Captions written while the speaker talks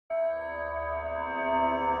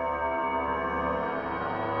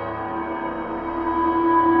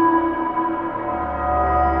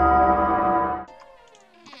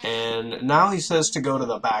now he says to go to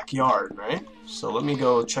the backyard, right? So let me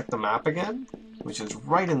go check the map again, which is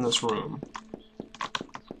right in this room.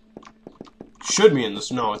 Should be in this.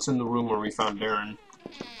 No, it's in the room where we found Darren.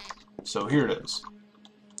 So here it is.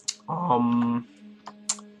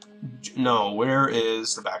 No, where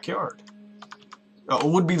is the backyard? Oh, it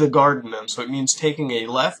would be the garden then, so it means taking a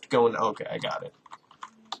left, going... Okay, I got it.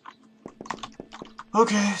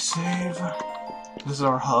 Okay, save. This is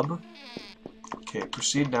our hub. Okay,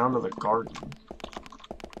 proceed down to the garden.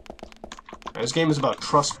 Now, this game is about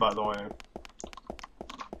trust, by the way.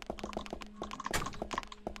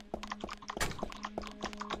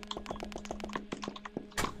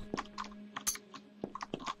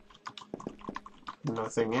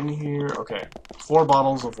 Nothing in here. Okay, 4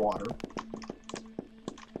 bottles of water.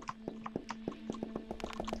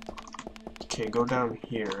 Okay, go down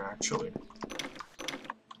here, actually.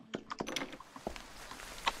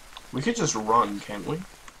 We could just run, can't we?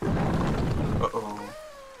 Uh-oh.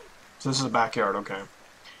 So this is a backyard, okay.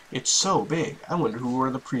 It's so big. I wonder who were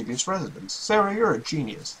the previous residents. Sarah, you're a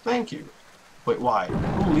genius. Thank you. Wait, why?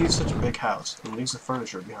 Who leaves such a big house and leaves the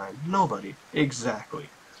furniture behind? Nobody. Exactly.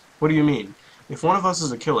 What do you mean? If one of us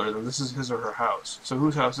is a killer, then this is his or her house. So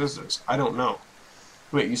whose house is this? I don't know.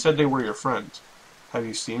 Wait, you said they were your friends. Have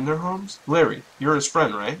you seen their homes? Larry, you're his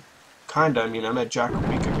friend, right? Kinda, I mean, I met Jack a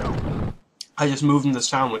week ago. I just moved in this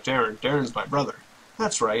town with Darren. Darren's my brother.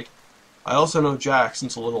 That's right. I also know Jack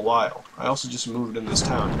since a little while. I also just moved in this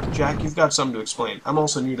town. Jack, you've got something to explain. I'm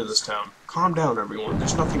also new to this town. Calm down, everyone.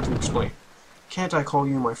 There's nothing to explain. Can't I call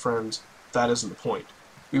you my friends? That isn't the point.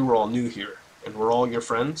 We were all new here. And we're all your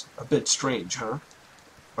friends? A bit strange, huh?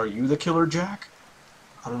 Are you the killer, Jack?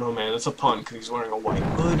 I don't know, man. It's a pun, because he's wearing a white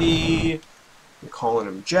hoodie. You're calling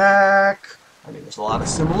him Jack. I mean, there's a lot of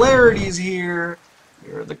similarities here.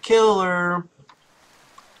 You're the killer.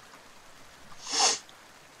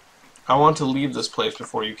 I want to leave this place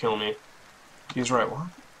before you kill me. He's right, what?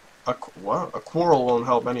 What? A quarrel won't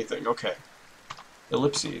help anything. Okay.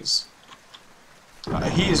 Ellipses.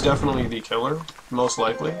 He is definitely the killer, most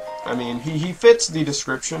likely. I mean, he fits the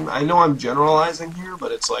description. I know I'm generalizing here,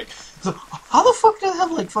 but it's like, how the fuck do they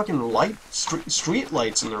have, like, fucking street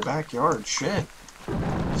lights in their backyard? Shit.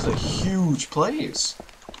 It's a huge place.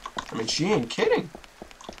 I mean, she ain't kidding.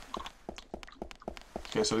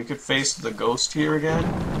 Okay, so we could face the ghost here again.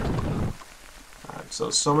 Alright,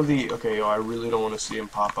 so some of the... Okay, I really don't want to see him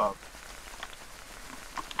pop up.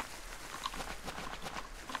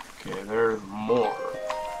 Okay, there's more.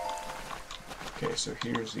 Okay, so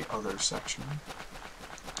here's the other section.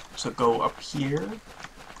 So go up here.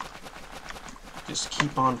 Just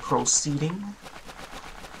keep on proceeding.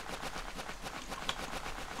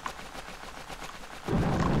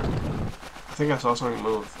 I think I saw something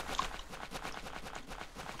move.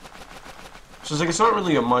 So it's like, it's not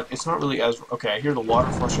really as, okay, I hear the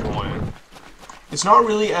water flushing away. It's not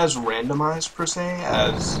really as randomized, per se,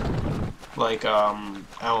 as, like,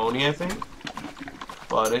 Aoni, I think.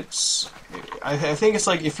 But it's, I think it's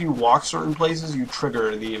like, if you walk certain places, you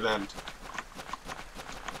trigger the event.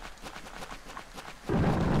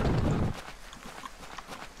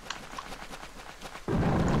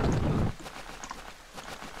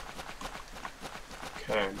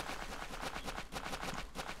 Okay.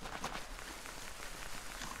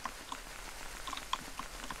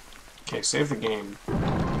 Okay, save the game.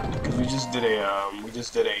 Because we just did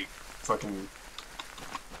a fucking...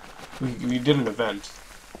 We did an event.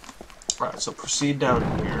 Right, so proceed down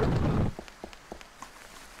here.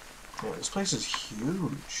 Yeah, this place is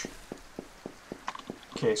huge.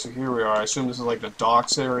 Okay, so here we are. I assume this is like the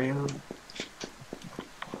docks area.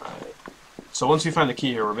 Alright. So once we find the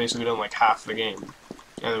key here, we're basically done like half the game.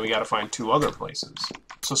 And then we gotta find 2 other places.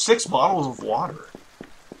 So 6 bottles of water.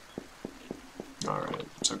 Alright,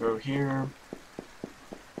 so go here.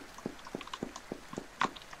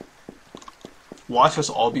 Watch this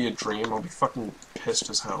all be a dream. I'll be fucking pissed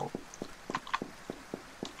as hell.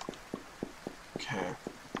 Okay.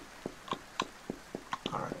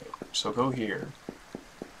 Alright, so go here.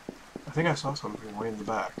 I think I saw something way in the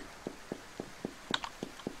back.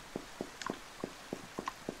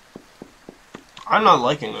 I'm not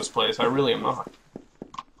liking this place. I really am not.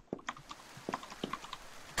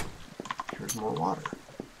 Here's more water.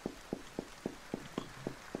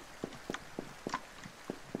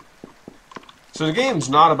 So the game's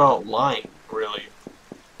not about lying, really.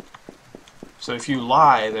 So if you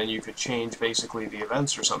lie, then you could change basically the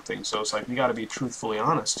events or something. So it's like, we gotta be truthfully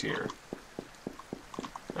honest here.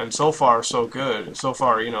 And so far, so good. So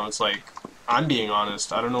far, you know, it's like, I'm being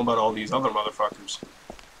honest. I don't know about all these other motherfuckers.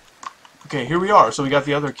 Okay, here we are. So we got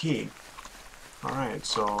the other key. Alright,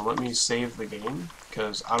 so let me save the game.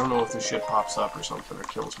 because I don't know if this shit pops up or something or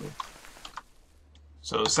kills me.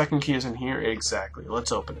 So the second key is in here. Exactly.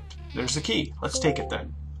 Let's open it. There's the key. Let's take it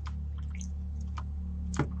then.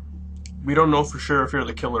 We don't know for sure if you're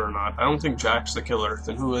the killer or not. I don't think Jack's the killer.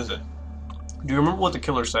 Then who is it? Do you remember what the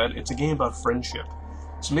killer said? It's a game about friendship.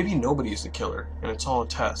 So maybe nobody's the killer, and it's all a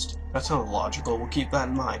test. That sounds logical. We'll keep that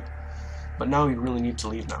in mind. But now we really need to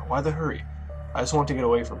leave now. Why the hurry? I just want to get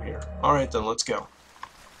away from here. Alright then, let's go.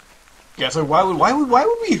 Yeah, so why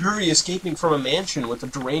would we hurry escaping from a mansion with a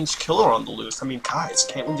deranged killer on the loose? I mean, guys,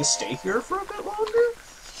 can't we just stay here for a bit longer?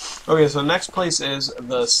 Okay, so the next place is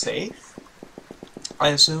the safe, I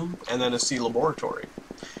assume, and then it's the laboratory.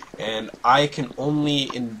 And I can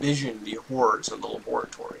only envision the horrors in the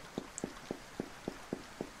laboratory.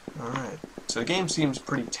 Alright, so the game seems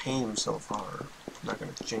pretty tame so far. I'm not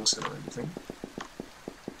going to jinx it or anything.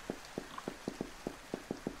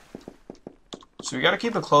 So we got to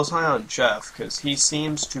keep a close eye on Jeff, because he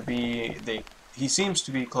seems to be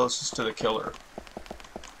closest to the killer.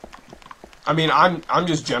 I mean, I'm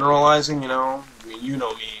just generalizing, you know. I mean, you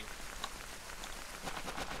know me.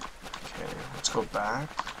 Okay, let's go back.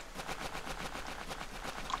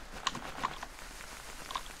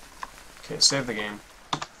 Okay, save the game.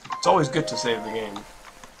 It's always good to save the game.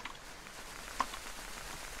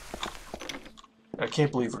 I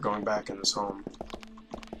can't believe we're going back in this home.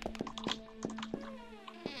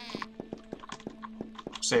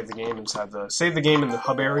 Save the game inside the in the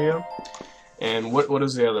hub area. And what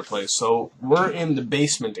is the other place? So we're in the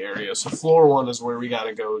basement area. So floor 1 is where we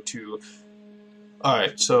gotta go to.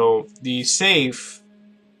 Alright, so the safe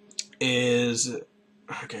is,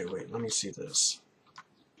 okay, wait, let me see this.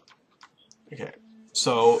 Okay,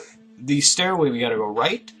 so the stairway, we gotta go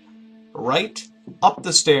right, up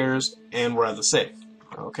the stairs, and we're at the safe.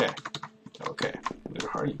 Okay, okay.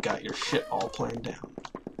 You got your shit all planned down.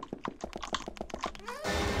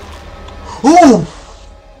 Ooh!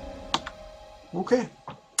 Okay.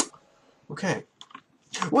 Okay.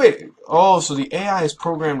 Wait, oh, so the AI is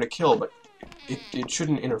programmed to kill, but it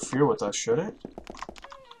shouldn't interfere with us, should it?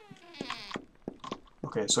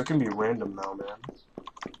 Okay, so it can be random now, man.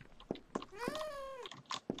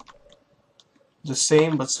 The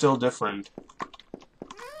same, but still different.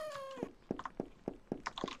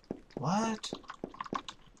 What?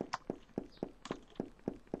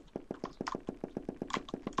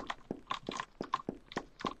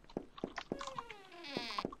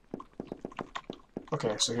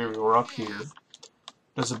 Okay, so here we're up here.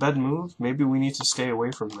 Does the bed move? Maybe we need to stay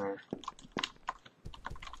away from there.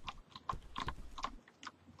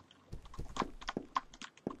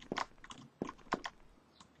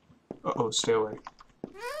 Uh-oh, stay away.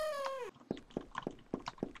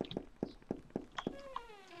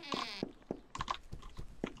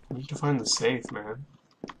 We need to find the safe, man.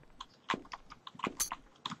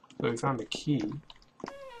 So we found the key.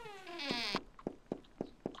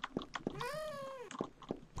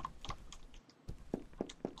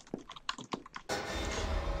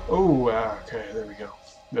 Oh, okay, there we go.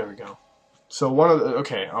 There we go. So one of the,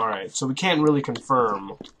 okay, alright, so we can't really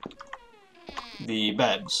confirm the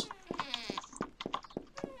beds.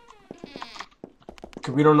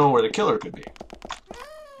 Because we don't know where the killer could be.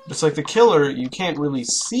 It's like the killer, you can't really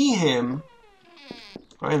see him,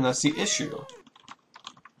 right, and that's the issue.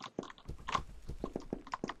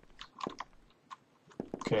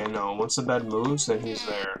 Okay, no, once the bed moves, then he's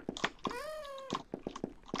there.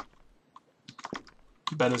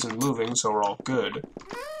 The bed isn't moving, so we're all good.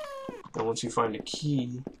 And once you find a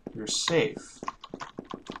key, you're safe.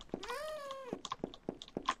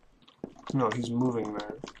 No, he's moving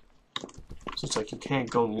there. So it's like you can't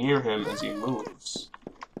go near him as he moves.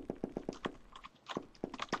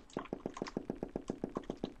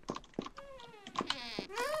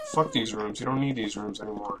 Fuck these rooms. You don't need these rooms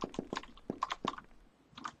anymore.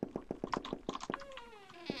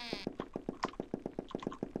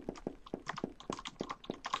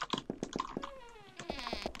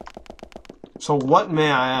 So what,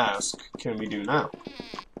 may I ask, can we do now?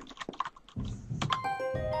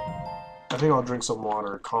 I think I'll drink some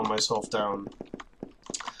water, calm myself down.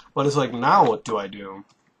 But it's like, now what do I do?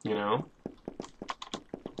 You know?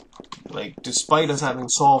 Like, despite us having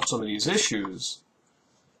solved some of these issues.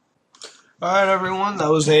 Alright everyone, that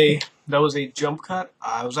was a jump cut.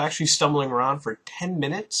 I was actually stumbling around for 10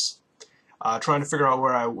 minutes. Trying to figure out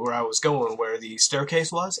where I was going, where the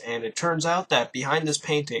staircase was, and it turns out that behind this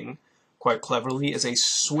painting, quite cleverly, is a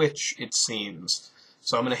switch, it seems.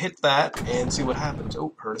 So I'm gonna hit that and see what happens.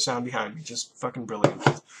 Oh, heard a sound behind me. Just fucking brilliant.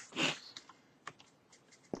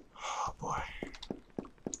 Oh boy.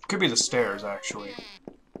 Could be the stairs, actually.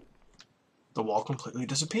 The wall completely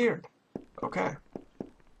disappeared. Okay.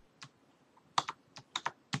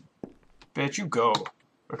 Bitch, you go.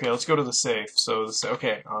 Okay, let's go to the safe. So,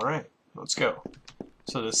 okay, alright. Let's go.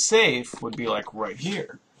 So the safe would be like right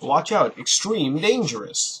here. Watch out, extreme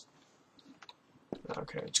dangerous.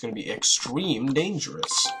 Okay, it's gonna be extreme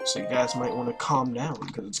dangerous. So you guys might want to calm down,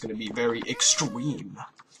 because it's gonna be very extreme.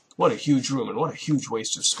 What a huge room, and what a huge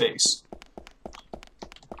waste of space.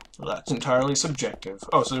 Well, that's entirely subjective.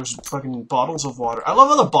 Oh, so there's fucking bottles of water. I love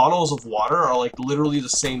how the bottles of water are like literally the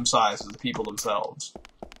same size as the people themselves.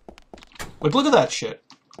 Like, look at that shit.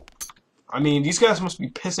 I mean, these guys must be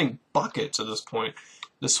pissing buckets at this point.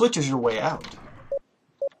 The switch is your way out.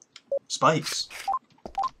 Spikes.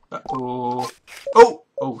 Uh-oh. Oh!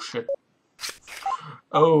 Oh, shit.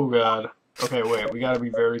 Oh, God. Okay, wait. We gotta be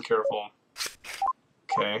very careful.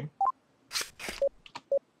 Okay.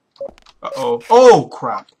 Uh-oh. Oh,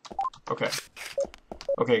 crap. Okay.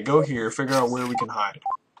 Okay, go here. Figure out where we can hide.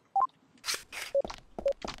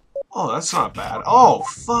 Oh, that's not bad. Oh,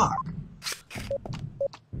 fuck.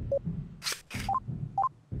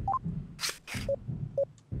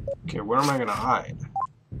 Okay, where am I gonna hide?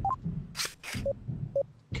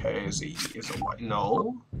 Okay, is it white?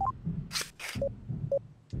 No.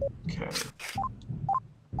 Okay.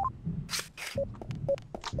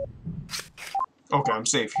 Okay, I'm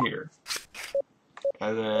safe here.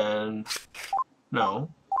 And then... No.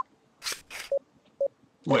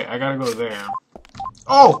 Wait, I gotta go there.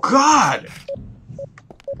 Oh, God!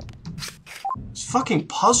 It's fucking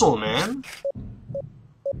puzzle, man.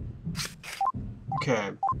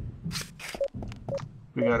 Okay.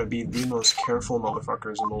 We gotta be the most careful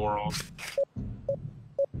motherfuckers in the world.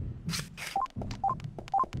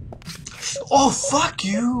 Oh, fuck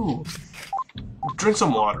you! Drink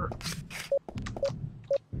some water.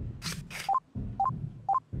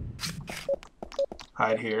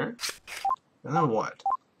 Hide here. And then what?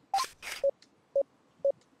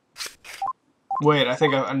 Wait, I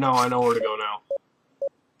think I know where to go now.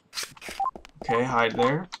 Okay, hide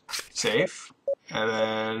there. Safe. And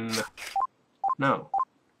then... No.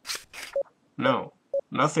 No.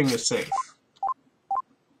 Nothing is safe.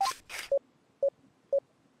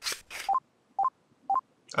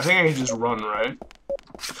 I think I can just run, right?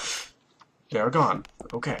 They're gone.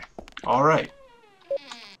 Okay. Alright.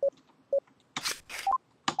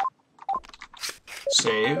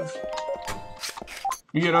 Save.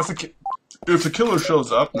 You know, if the killer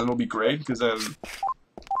shows up, then it'll be great, because then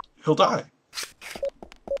he'll die.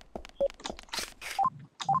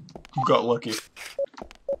 You got lucky.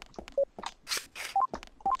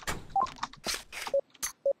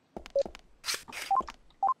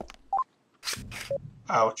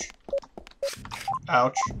 Ouch.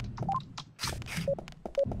 Ouch.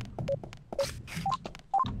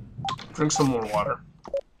 Drink some more water.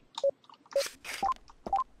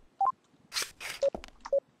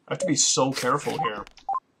 I have to be so careful here.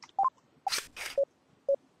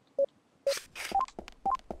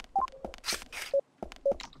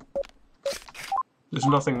 There's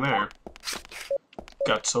nothing there.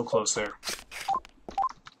 Got so close there.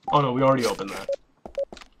 Oh no, we already opened that.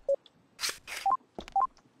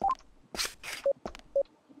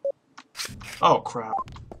 Oh crap.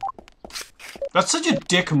 That's such a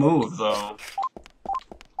dick move, though.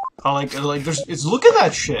 I like there's look at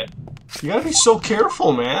that shit. You gotta be so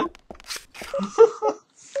careful, man.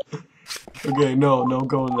 Okay, no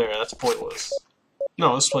go in there. That's pointless.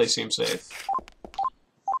 No, this place seems safe.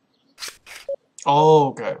 Oh,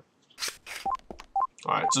 okay.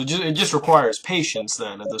 Alright, so it just requires patience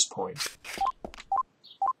then at this point.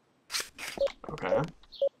 Okay.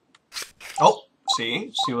 Oh,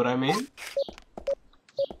 see what I mean?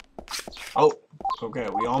 Oh, okay,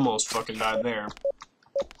 we almost fucking died there.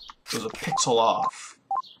 It was a pixel off.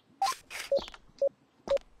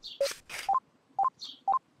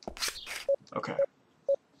 Okay.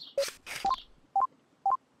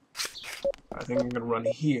 I think I'm gonna run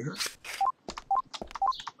here.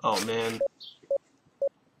 Oh, man.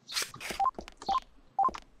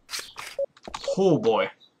 Oh, boy.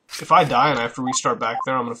 If I die and I have to restart back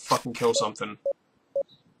there, I'm gonna fucking kill something.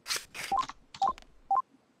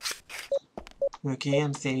 Okay,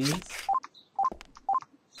 I'm safe.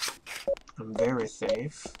 I'm very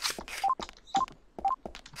safe.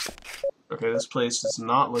 Okay, this place does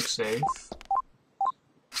not look safe.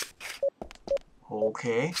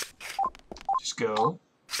 Okay. Just go.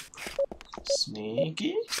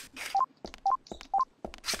 Sneaky.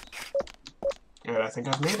 And I think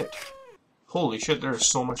I've made it. Holy shit, there's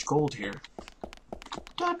so much gold here.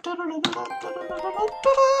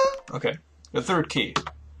 Okay, the third key.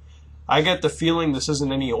 I get the feeling this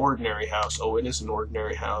isn't any ordinary house. Oh, it is an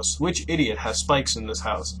ordinary house. Which idiot has spikes in this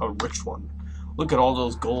house? A rich one. Look at all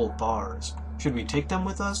those gold bars. Should we take them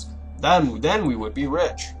with us? Then we would be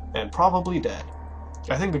rich. And probably dead.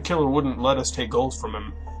 I think the killer wouldn't let us take gold from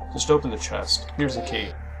him. Just open the chest. Here's the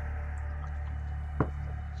key.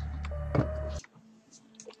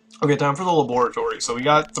 Okay, time for the laboratory. So we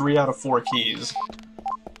got 3 out of 4 keys,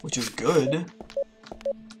 which is good.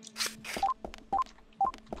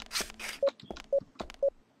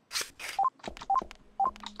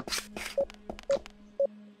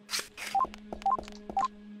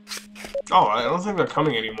 Oh, I don't think they're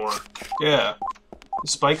coming anymore. Yeah.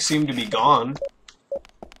 The spikes seem to be gone.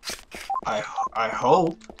 I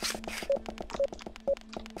hope.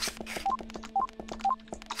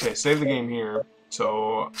 Okay, save the game here.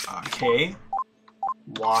 So, K,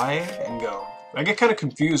 Y, and go. I get kind of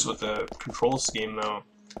confused with the control scheme, though.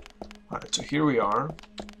 Alright, so here we are.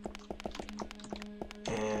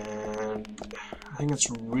 And I think that's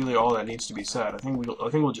really all that needs to be said. I think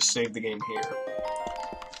we'll just save the game here.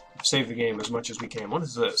 Save the game as much as we can. What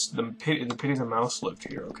is this? The pity the mouse lived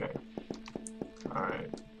here. Okay. Alright.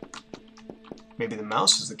 Maybe the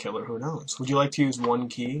mouse is the killer. Who knows? Would you like to use 1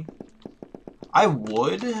 key? I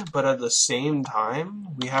would, but at the same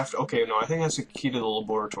time, we have to... Okay, no, I think that's the key to the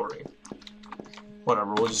laboratory.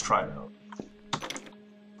 Whatever, we'll just try it out.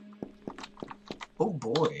 Oh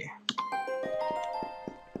boy.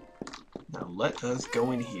 Now let us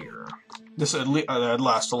go in here. This at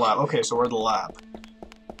last a lab. Okay, so we're in the lab.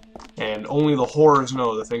 And only the horrors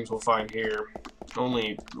know the things we'll find here.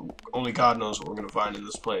 Only God knows what we're gonna find in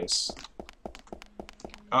this place.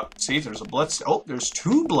 Oh, see, there's a blood. Oh, there's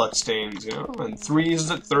 2 bloodstains, you know, and 3 is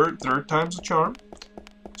the third time's the charm.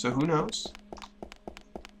 So who knows?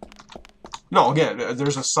 No, again,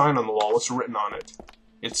 there's a sign on the wall. What's written on it?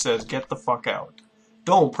 It says, "Get the fuck out."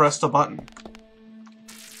 Don't press the button.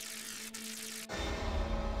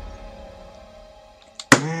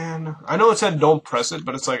 Man, I know it said don't press it,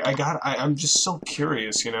 but it's like I'm just so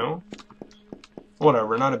curious, you know.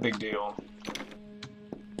 Whatever, not a big deal.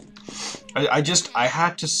 I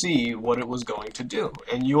had to see what it was going to do,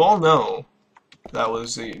 and you all know that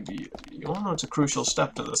was you all know it's a crucial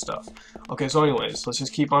step to this stuff. Okay, so anyways, let's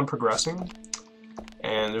just keep on progressing.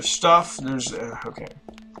 And there's stuff. There's okay.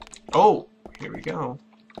 Oh, here we go.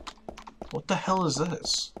 What the hell is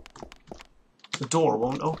this? The door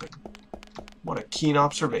won't open. What a keen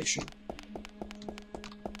observation.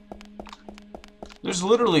 There's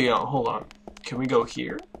literally hold on. Can we go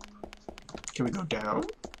here? Can we go down?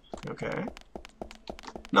 Okay.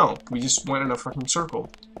 No, we just went in a fucking circle.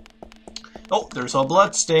 Oh, there's a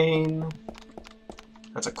blood stain.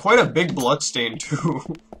 That's quite a big blood stain too.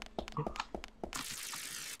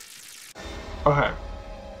 Okay.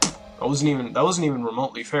 That wasn't even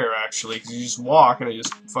remotely fair actually, because you just walk and it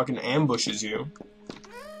just fucking ambushes you.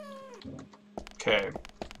 Okay.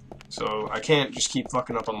 So I can't just keep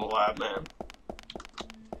fucking up on the lab, man.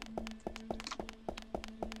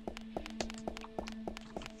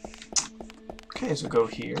 Okay, so go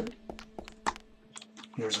here.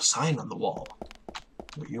 There's a sign on the wall.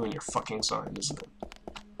 You and your fucking sign, isn't it?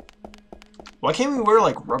 Why can't we wear,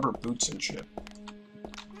 like, rubber boots and shit?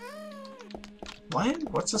 What?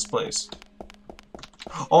 What's this place?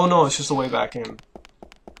 Oh no, it's just a way back in.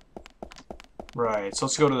 Right, so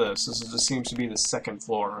let's go to this. This seems to be the 2nd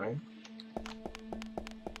floor, right?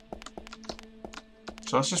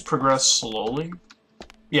 So let's just progress slowly.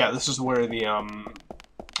 Yeah, this is where the,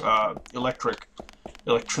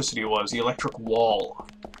 electricity was, the electric wall.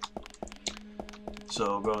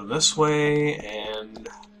 So go this way, and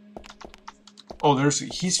oh,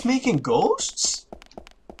 he's making ghosts?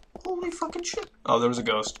 Holy fucking shit. Oh, there was a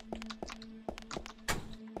ghost.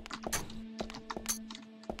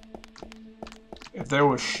 If there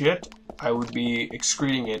was shit, I would be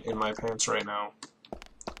excreting it in my pants right now.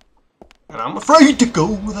 And I'm afraid to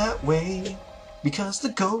go that way, because the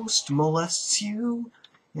ghost molests you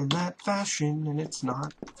in that fashion, and it's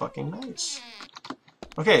not fucking nice.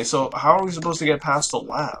 Okay, so how are we supposed to get past the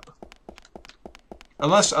lab?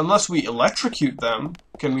 Unless we electrocute them.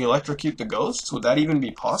 Can we electrocute the ghosts? Would that even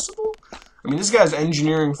be possible? I mean, this guy's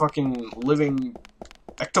engineering fucking living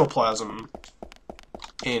ectoplasm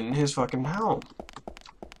in his fucking home.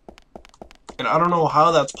 And I don't know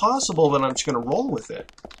how that's possible, but I'm just gonna roll with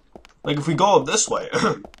it. Like, if we go up this way...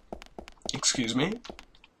 Excuse me?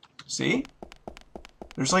 See?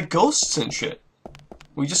 There's like ghosts and shit.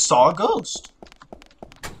 We just saw a ghost.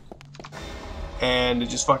 And it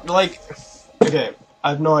just fucking, like, okay, I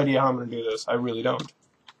have no idea how I'm gonna do this. I really don't.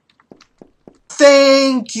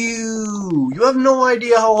 Thank you! You have no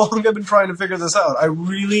idea how long I've been trying to figure this out. I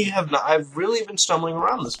really have not. I've really been stumbling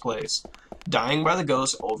around this place. Dying by the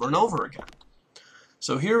ghost over and over again.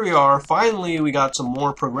 So here we are. Finally, we got some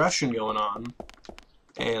more progression going on.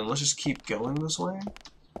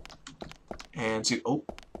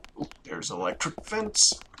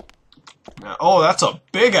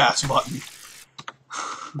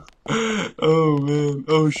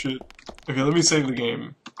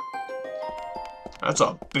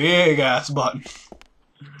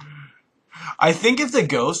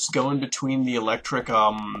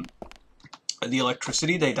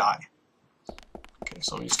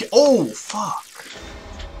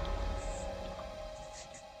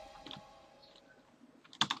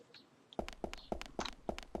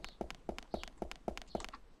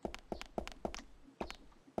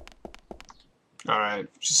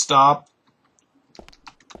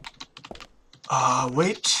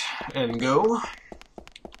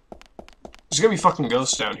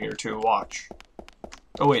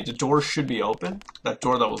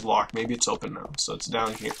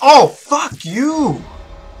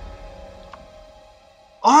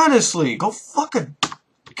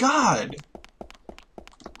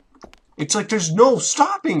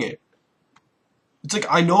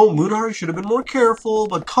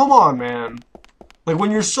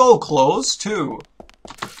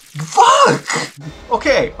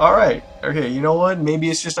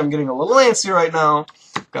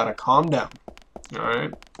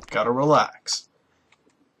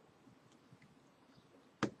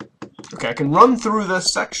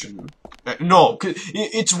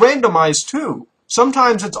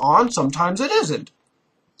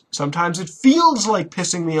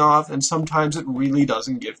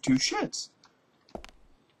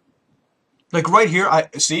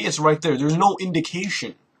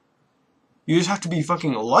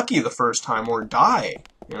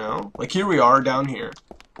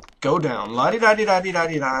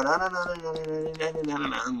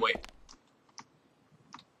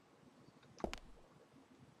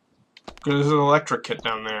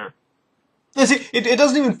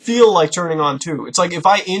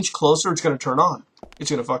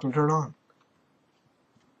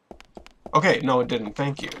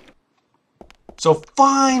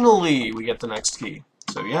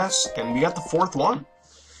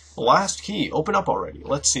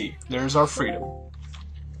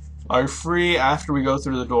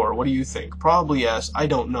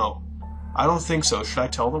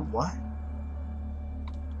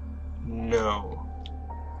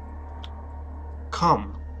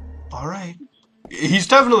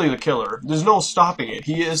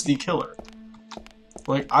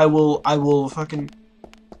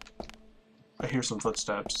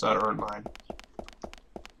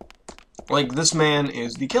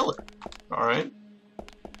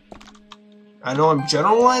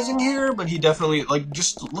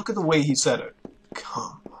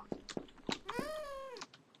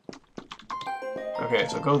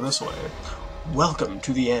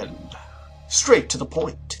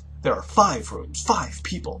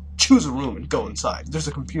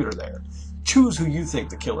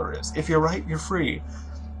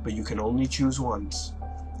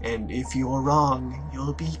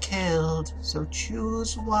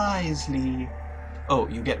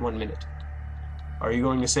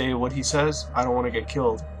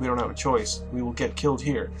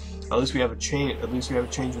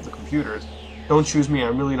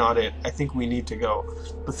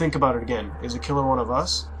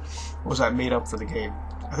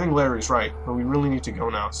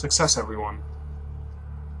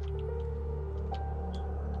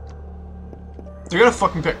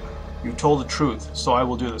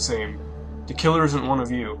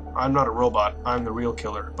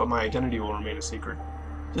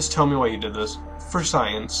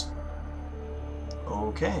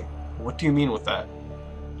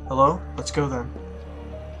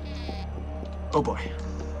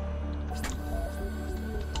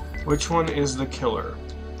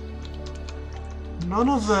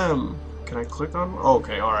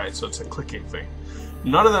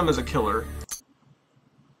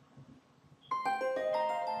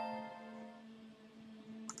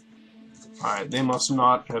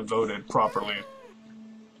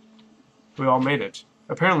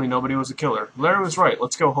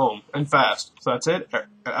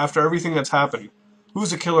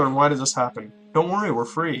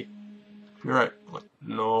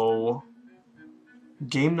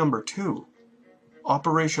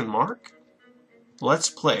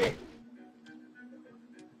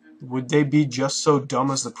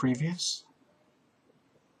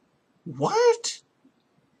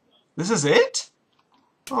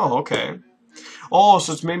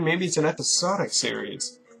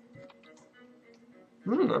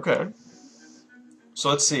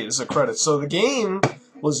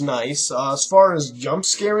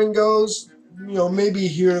 You know, maybe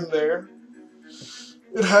here and there.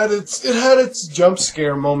 It had its jump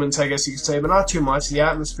scare moments, I guess you could say, but not too much. The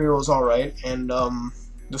atmosphere was all right, and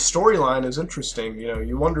the storyline is interesting. You know,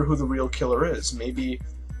 you wonder who the real killer is. Maybe,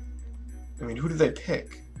 I mean, who did they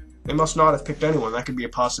pick? They must not have picked anyone. That could be a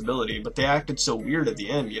possibility. But they acted so weird at the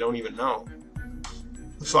end, you don't even know.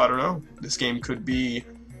 So I don't know. This game could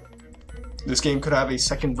have a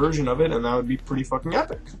second version of it, and that would be pretty fucking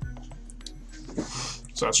epic.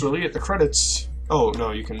 So that's really it. The credits. Oh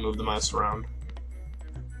no, you can move the mouse around.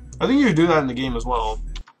 I think you can do that in the game as well.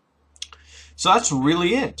 So that's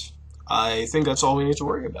really it. I think that's all we need to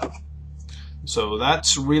worry about. So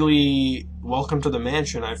that's really Welcome to the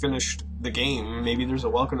Mansion. I finished the game. Maybe there's a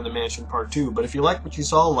Welcome to the Mansion part 2. But if you like what you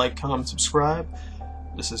saw, like, comment, subscribe.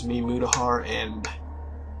 This is me, Mudahar, and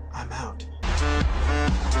I'm out.